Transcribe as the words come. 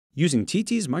Using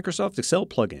TT's Microsoft Excel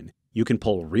plugin, you can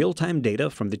pull real-time data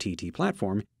from the TT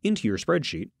platform into your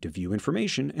spreadsheet to view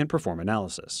information and perform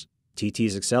analysis.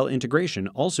 TT's Excel integration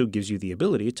also gives you the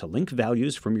ability to link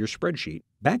values from your spreadsheet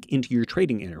back into your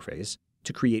trading interface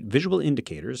to create visual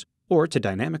indicators or to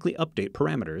dynamically update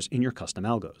parameters in your custom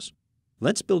algos.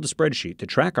 Let's build a spreadsheet to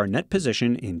track our net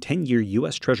position in 10-year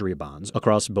U.S. Treasury bonds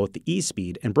across both the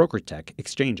eSpeed and BrokerTec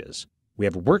exchanges. We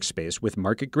have a workspace with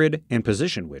market grid and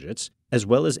position widgets, as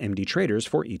well as MD traders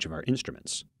for each of our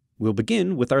instruments. We'll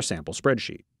begin with our sample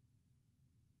spreadsheet.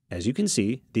 As you can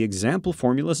see, the example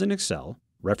formulas in Excel,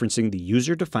 referencing the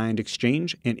user-defined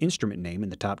exchange and instrument name in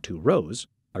the top two rows,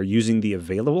 are using the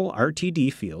available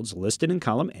RTD fields listed in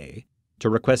column A to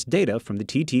request data from the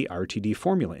TT RTD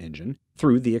formula engine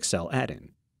through the Excel add-in.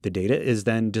 The data is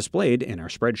then displayed in our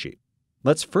spreadsheet.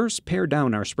 Let's first pare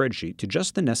down our spreadsheet to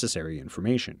just the necessary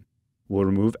information. We'll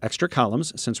remove extra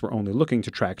columns since we're only looking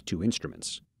to track two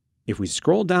instruments. If we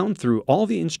scroll down through all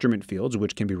the instrument fields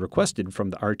which can be requested from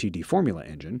the RTD formula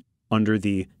engine, under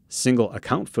the Single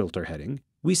Account Filter heading,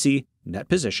 we see Net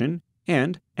Position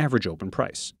and Average Open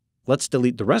Price. Let's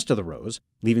delete the rest of the rows,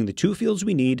 leaving the two fields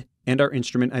we need and our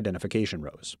instrument identification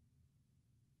rows.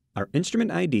 Our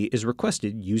instrument ID is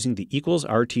requested using the equals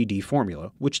RTD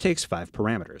formula, which takes 5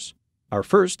 parameters. Our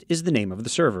first is the name of the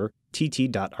server,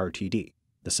 tt.rtd.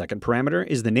 The second parameter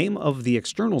is the name of the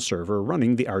external server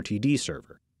running the RTD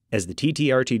server. As the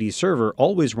TT-RTD server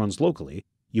always runs locally,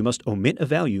 you must omit a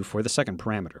value for the second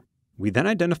parameter. We then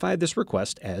identify this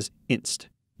request as inst.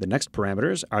 The next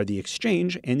parameters are the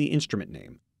exchange and the instrument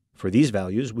name. For these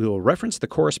values, we will reference the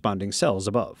corresponding cells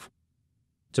above.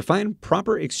 To find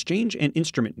proper exchange and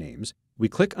instrument names, we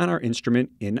click on our instrument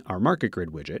in our market grid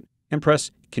widget and press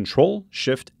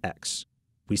Ctrl-Shift-X.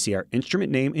 We see our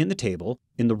instrument name in the table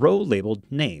in the row labeled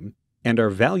Name and our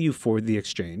value for the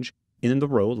exchange in the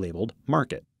row labeled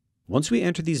Market. Once we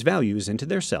enter these values into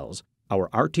their cells, our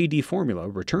RTD formula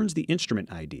returns the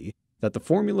instrument ID that the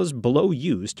formulas below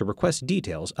use to request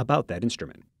details about that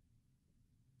instrument.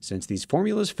 Since these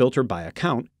formulas filter by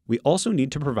account, we also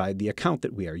need to provide the account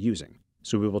that we are using.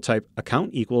 So we will type account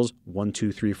equals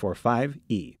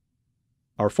 12345E.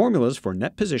 Our formulas for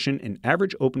net position and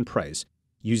average open price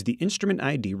use the instrument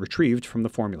ID retrieved from the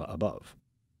formula above.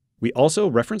 We also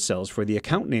reference cells for the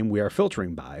account name we are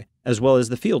filtering by, as well as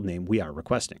the field name we are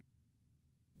requesting.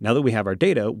 Now that we have our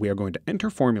data, we are going to enter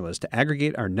formulas to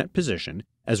aggregate our net position,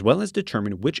 as well as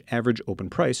determine which average open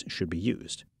price should be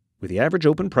used. With the average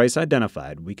open price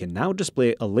identified, we can now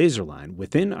display a laser line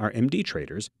within our MD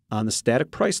traders on the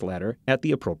static price ladder at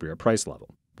the appropriate price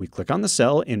level. We click on the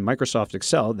cell in Microsoft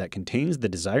Excel that contains the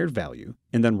desired value,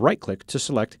 and then right-click to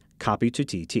select Copy to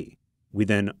TT. We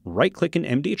then right-click an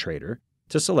MD Trader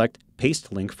to select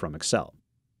Paste Link from Excel.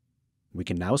 We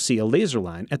can now see a laser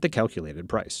line at the calculated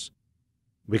price.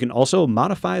 We can also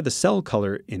modify the cell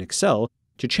color in Excel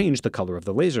to change the color of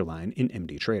the laser line in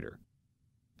MD Trader.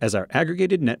 As our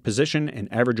aggregated net position and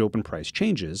average open price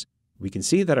changes, we can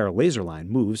see that our laser line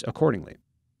moves accordingly.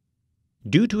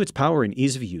 Due to its power and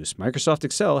ease of use, Microsoft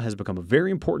Excel has become a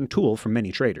very important tool for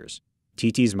many traders.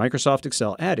 TT's Microsoft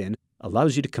Excel add-in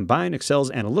allows you to combine Excel's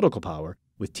analytical power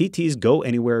with TT's Go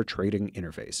Anywhere trading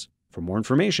interface. For more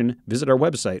information, visit our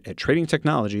website at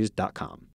tradingtechnologies.com.